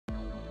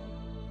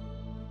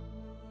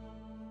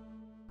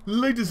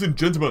Ladies and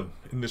gentlemen,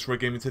 in this Red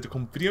Gaming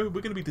Tentacom video,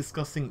 we're going to be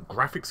discussing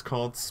graphics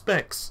card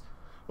specs.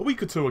 A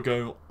week or two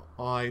ago,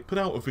 I put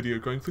out a video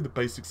going through the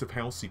basics of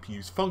how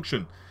CPUs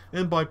function,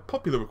 and by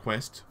popular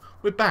request,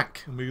 we're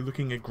back and we're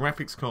looking at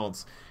graphics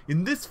cards.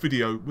 In this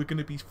video, we're going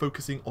to be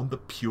focusing on the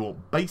pure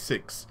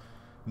basics,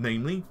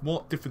 namely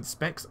what different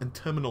specs and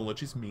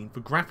terminologies mean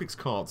for graphics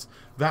cards.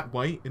 That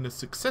way, in a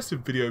successive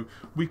video,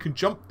 we can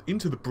jump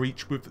into the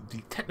breach with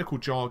the technical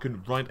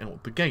jargon right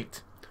out the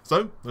gate.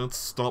 So, let's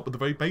start with the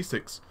very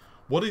basics.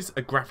 What is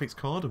a graphics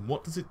card and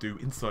what does it do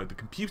inside the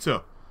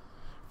computer?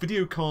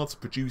 Video cards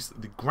produce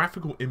the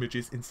graphical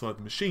images inside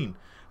the machine,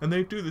 and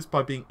they do this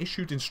by being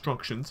issued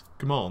instructions,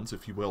 commands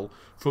if you will,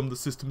 from the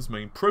system's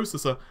main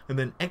processor and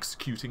then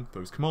executing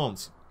those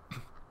commands.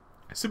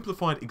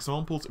 Simplified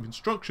examples of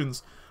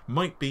instructions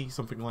might be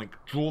something like,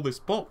 draw this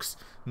box,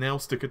 now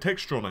stick a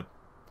texture on it.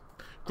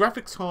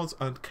 Graphics cards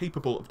are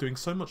capable of doing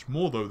so much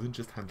more though than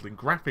just handling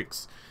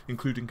graphics,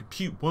 including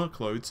compute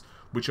workloads,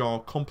 which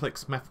are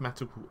complex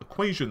mathematical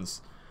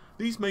equations.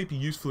 These may be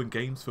useful in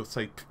games for,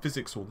 say,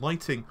 physics or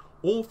lighting,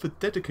 or for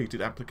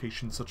dedicated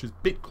applications such as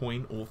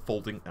Bitcoin or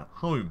folding at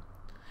home.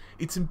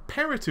 It's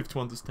imperative to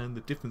understand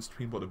the difference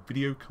between what a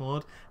video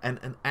card and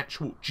an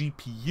actual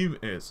GPU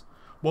is.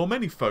 While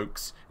many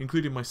folks,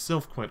 including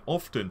myself quite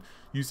often,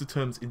 use the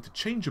terms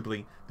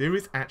interchangeably, there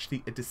is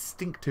actually a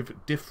distinctive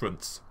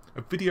difference.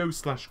 A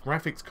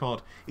video/graphics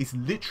card is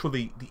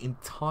literally the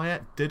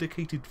entire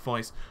dedicated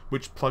device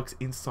which plugs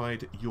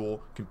inside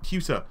your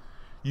computer.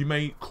 You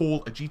may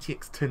call a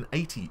GTX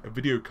 1080 a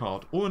video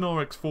card or an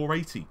RX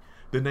 480.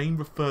 The name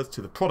refers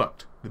to the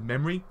product, the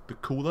memory, the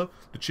cooler,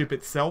 the chip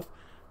itself,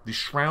 the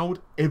shroud,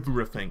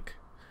 everything.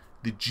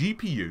 The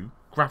GPU,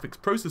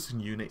 graphics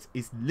processing unit,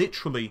 is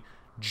literally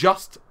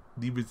just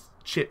the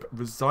chip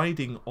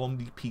residing on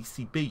the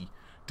PCB.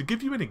 To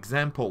give you an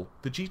example,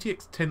 the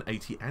GTX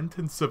 1080 and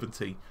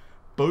 1070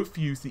 both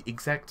use the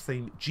exact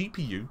same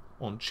GPU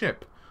on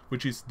chip,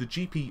 which is the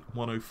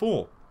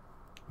GP104,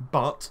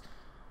 but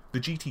the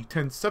GT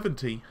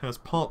 1070 has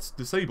parts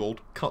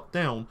disabled, cut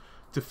down,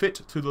 to fit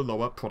to the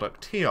lower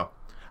product tier.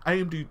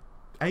 AMD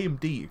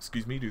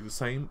do the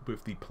same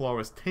with the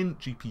Polaris 10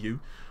 GPU,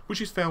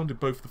 which is found in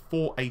both the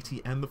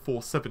 480 and the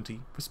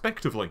 470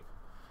 respectively.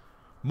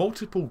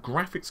 Multiple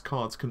graphics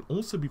cards can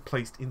also be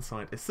placed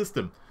inside a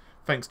system,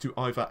 thanks to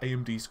either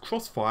AMD's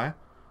Crossfire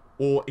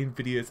or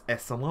Nvidia's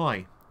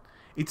SLI.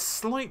 It's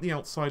slightly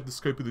outside the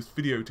scope of this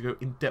video to go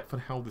in depth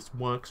on how this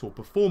works or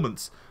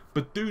performance,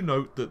 but do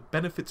note that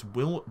benefits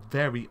will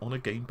vary on a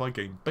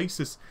game-by-game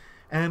basis,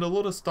 and a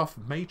lot of stuff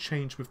may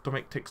change with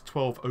DirectX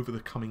 12 over the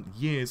coming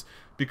years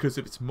because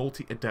of its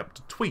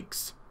multi-adept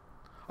tweaks.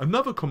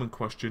 Another common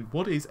question,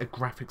 what is a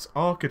graphics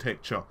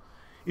architecture?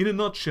 In a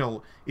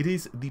nutshell, it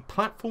is the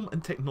platform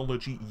and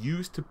technology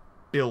used to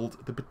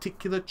build the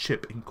particular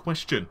chip in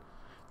question.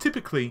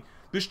 Typically,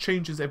 this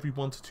changes every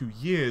 1 to 2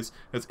 years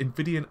as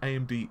Nvidia and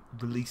AMD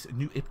release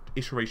new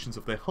iterations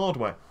of their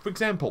hardware. For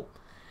example,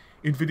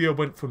 Nvidia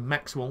went from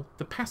Maxwell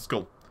to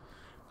Pascal.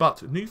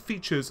 But new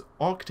features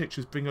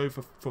architectures bring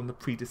over from the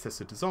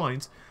predecessor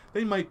designs.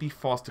 They might be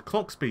faster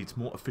clock speeds,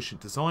 more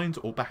efficient designs,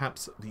 or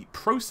perhaps the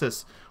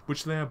process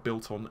which they are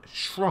built on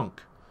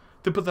shrunk.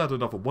 To put that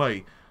another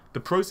way,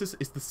 the process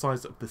is the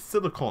size of the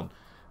silicon,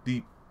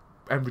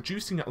 and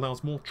reducing it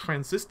allows more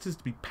transistors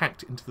to be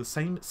packed into the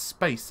same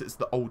space as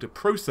the older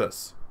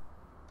process.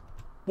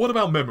 What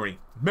about memory?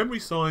 Memory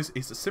size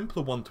is a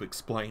simpler one to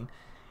explain.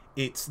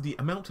 It's the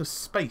amount of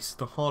space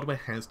the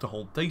hardware has to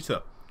hold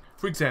data.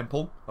 For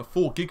example, a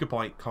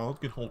 4GB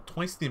card can hold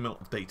twice the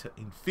amount of data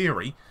in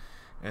theory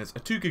as a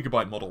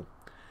 2GB model.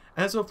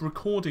 As of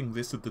recording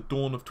this at the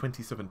dawn of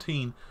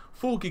 2017,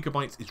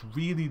 4GB is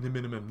really the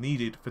minimum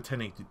needed for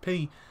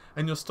 1080p,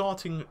 and you're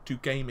starting to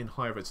game in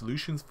higher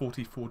resolutions,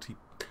 1440p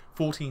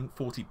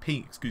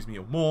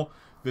or more,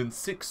 then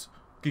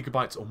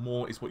 6GB or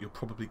more is what you're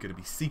probably going to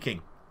be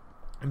seeking.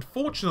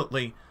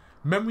 Unfortunately,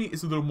 memory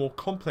is a little more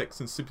complex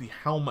than simply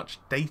how much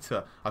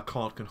data a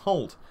card can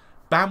hold.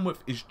 Bandwidth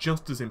is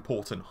just as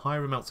important.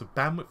 Higher amounts of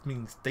bandwidth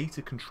means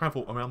data can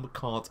travel around the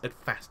cards at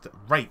faster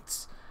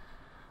rates.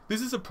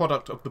 This is a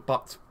product of the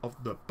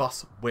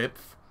bus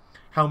width,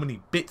 how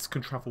many bits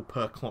can travel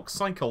per clock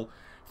cycle.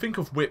 Think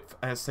of width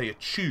as, say, a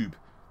tube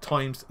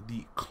times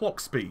the clock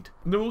speed.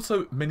 And there are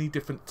also many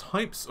different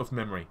types of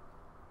memory.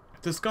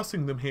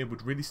 Discussing them here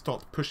would really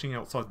start pushing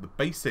outside the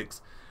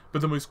basics, but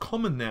the most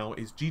common now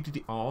is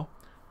GDDR5,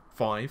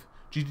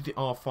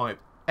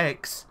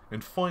 GDDR5X,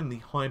 and finally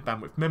high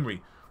bandwidth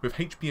memory, with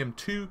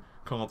HBM2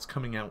 cards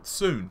coming out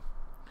soon.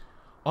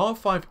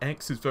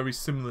 R5X is very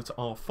similar to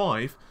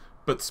R5,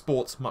 but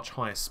sports much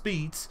higher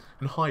speeds,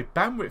 and high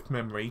bandwidth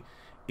memory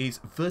is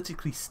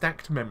vertically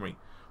stacked memory,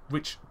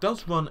 which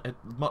does run at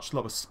much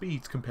lower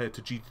speeds compared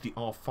to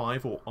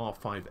GDDR5 or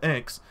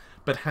R5X,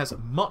 but has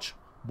much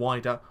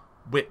wider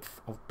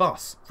width of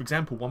bus. For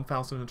example,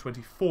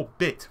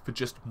 1024-bit for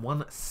just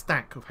one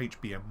stack of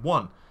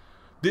HBM1.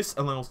 This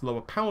allows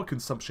lower power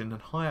consumption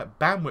and higher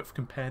bandwidth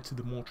compared to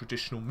the more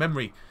traditional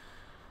memory.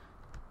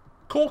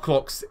 Core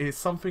clocks is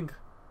something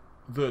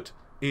that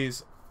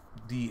is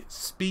the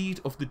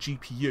speed of the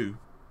GPU,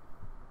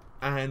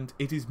 and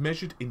it is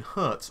measured in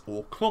hertz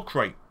or clock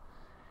rate.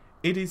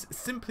 It is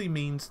simply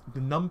means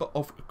the number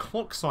of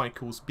clock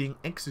cycles being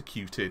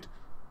executed.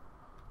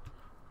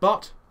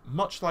 But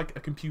much like a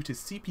computer's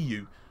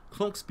CPU,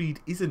 clock speed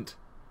isn't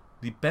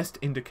the best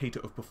indicator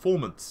of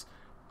performance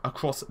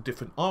across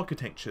different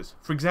architectures.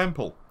 For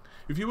example,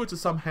 if you were to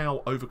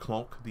somehow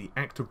overclock the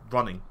act of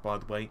running, by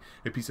the way,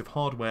 a piece of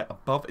hardware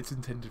above its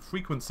intended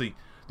frequency,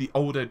 the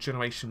older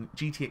generation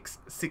GTX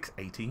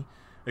 680,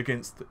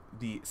 against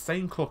the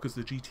same clock as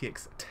the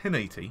GTX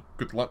 1080,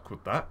 good luck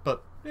with that,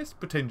 but let's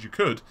pretend you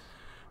could,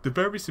 the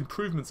various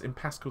improvements in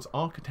Pascal's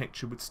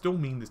architecture would still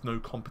mean there's no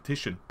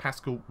competition.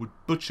 Pascal would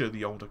butcher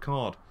the older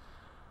card.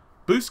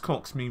 Boost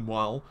clocks,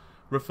 meanwhile,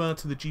 refer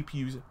to the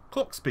GPU's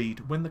clock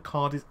speed when the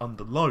card is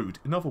under load,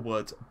 in other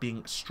words,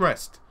 being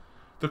stressed.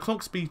 The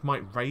clock speed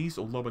might raise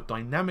or lower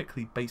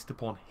dynamically based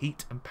upon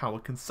heat and power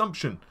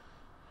consumption,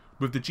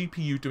 with the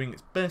GPU doing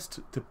its best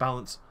to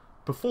balance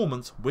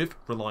performance with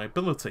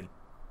reliability.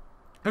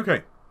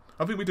 Okay,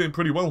 I think we're doing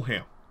pretty well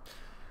here.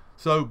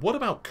 So what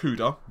about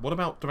CUDA? What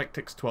about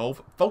DirectX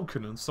 12,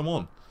 Vulcan and so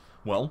on?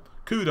 Well,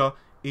 CUDA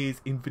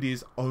is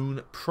NVIDIA's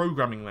own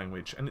programming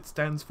language, and it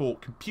stands for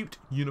Compute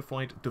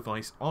Unified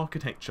Device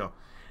Architecture.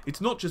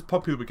 It's not just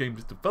popular with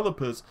games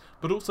developers,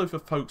 but also for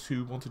folks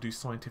who want to do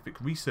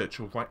scientific research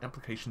or write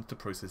applications to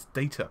process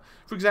data.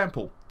 For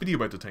example,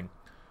 video editing.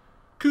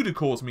 CUDA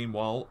cores,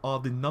 meanwhile,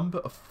 are the number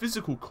of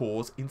physical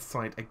cores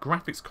inside a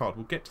graphics card.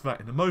 We'll get to that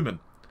in a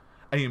moment.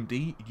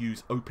 AMD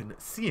use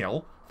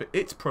OpenCL for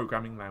its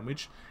programming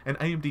language, and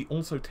AMD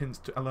also tends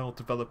to allow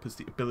developers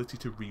the ability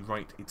to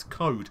rewrite its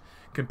code,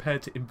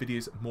 compared to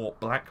NVIDIA's more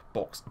black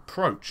box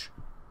approach.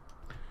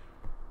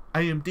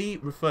 AMD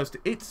refers to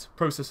its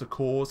processor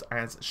cores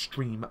as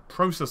stream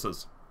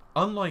processors.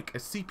 Unlike a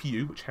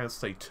CPU, which has,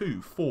 say,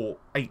 2, 4,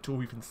 8,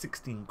 or even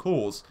 16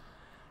 cores,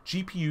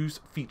 GPUs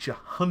feature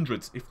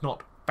hundreds, if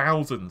not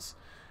thousands.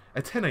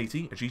 A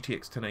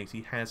GTX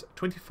 1080 has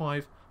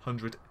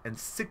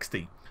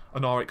 2560.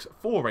 An RX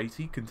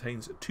 480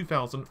 contains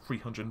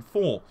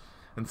 2304,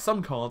 and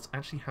some cards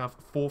actually have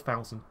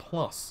 4000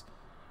 plus.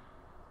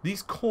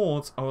 These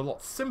cores are a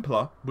lot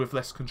simpler, with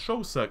less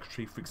control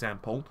circuitry, for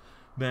example,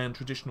 than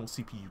traditional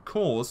CPU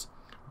cores,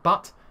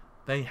 but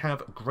they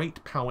have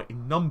great power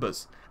in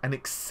numbers and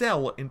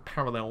excel in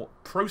parallel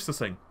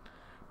processing.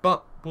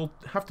 But we'll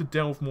have to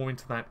delve more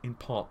into that in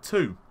part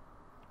 2.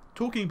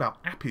 Talking about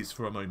APIs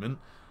for a moment,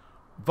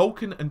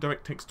 Vulkan and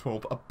DirectX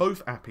 12 are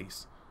both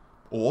APIs,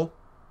 or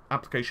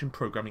Application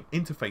Programming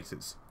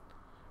Interfaces.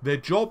 Their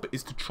job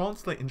is to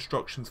translate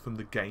instructions from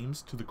the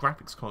games to the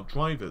graphics card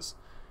drivers.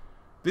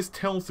 This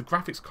tells the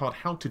graphics card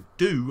how to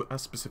do a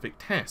specific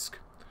task.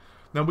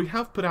 Now, we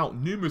have put out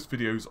numerous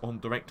videos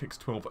on DirectX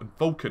 12 and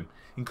Vulkan,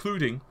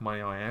 including,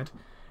 may I add,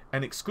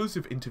 an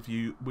exclusive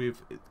interview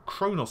with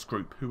Kronos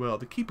Group, who are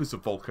the keepers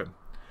of Vulkan.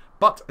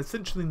 But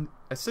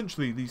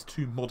essentially these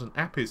two modern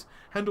APIs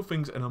handle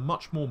things in a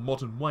much more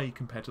modern way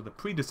compared to the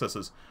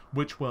predecessors,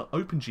 which were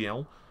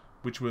OpenGL,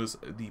 which was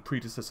the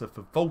predecessor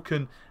for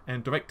Vulkan,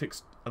 and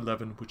DirectX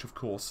 11, which of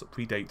course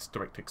predates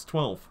DirectX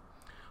 12.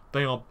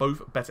 They are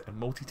both better at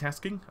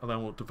multitasking,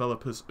 allowing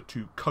developers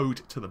to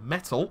code to the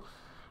metal,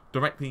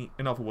 directly,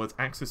 in other words,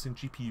 accessing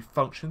GPU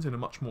functions in a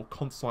much more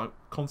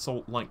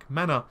console-like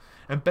manner,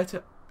 and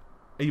better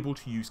able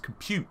to use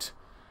compute.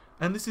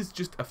 And this is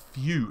just a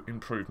few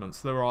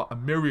improvements. There are a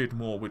myriad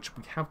more which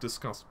we have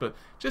discussed, but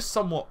just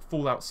somewhat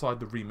fall outside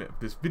the remit of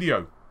this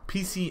video.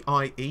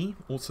 PCIe,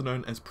 also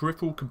known as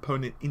Peripheral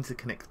Component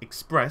Interconnect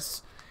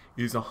Express,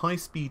 is a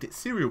high-speed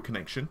serial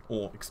connection,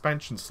 or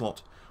expansion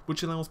slot,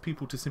 which allows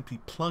people to simply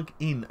plug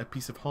in a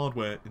piece of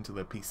hardware into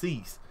their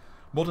PCs.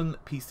 Modern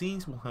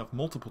PCs will have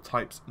multiple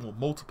types or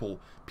multiple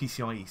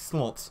PCIe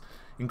slots,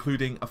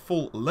 including a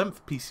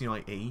full-length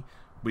PCIe,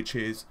 which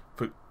is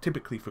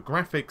typically for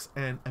graphics,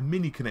 and a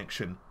mini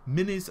connection.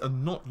 Minis are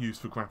not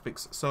used for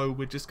graphics, so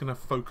we're just going to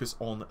focus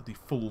on the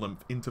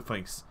full-length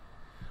interface.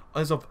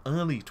 As of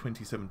early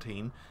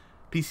 2017,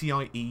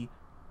 PCIe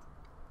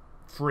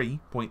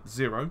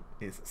 3.0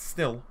 is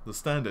still the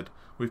standard,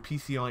 with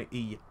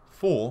PCIe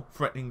 4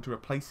 threatening to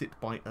replace it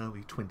by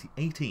early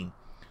 2018.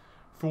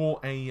 For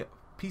a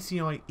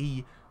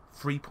PCIe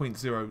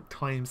 3.0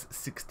 times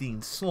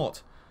 16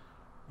 slot,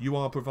 you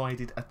are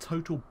provided a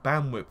total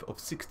bandwidth of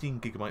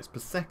 16 GB per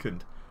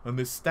second, and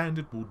this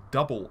standard will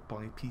double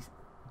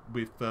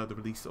with the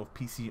release of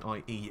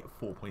PCIe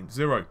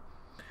 4.0.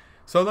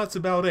 So that's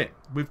about it.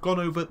 We've gone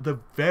over the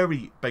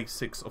very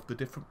basics of the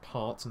different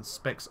parts and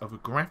specs of a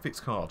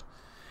graphics card.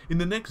 In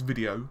the next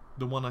video,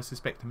 the one I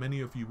suspect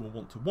many of you will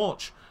want to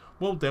watch,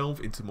 we'll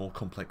delve into more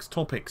complex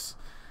topics.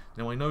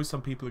 Now, I know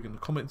some people are going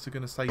to comments are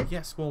going to say,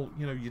 yes, well,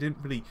 you know, you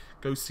didn't really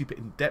go super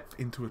in depth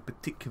into a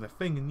particular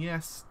thing, and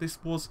yes, this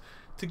was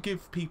to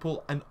give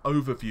people an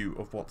overview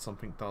of what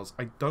something does.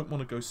 I don't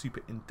want to go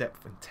super in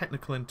depth and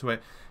technical into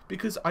it,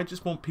 because I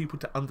just want people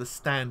to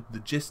understand the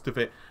gist of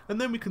it, and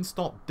then we can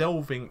start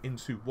delving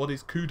into what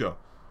is CUDA,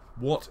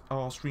 what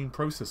are stream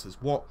processors,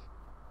 what,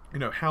 you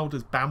know, how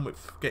does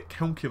bandwidth get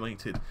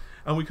calculated,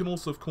 and we can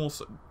also, of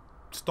course,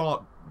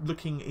 start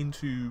looking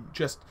into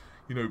just,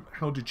 you know,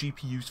 how do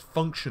GPUs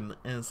function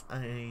as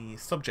a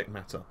subject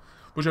matter,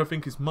 which I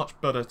think is much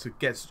better to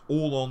get us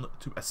all on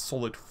to a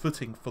solid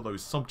footing for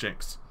those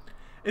subjects.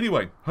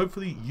 Anyway,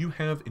 hopefully you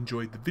have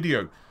enjoyed the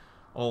video.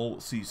 I'll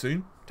see you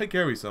soon. Take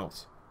care of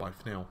yourselves. Bye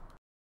for now.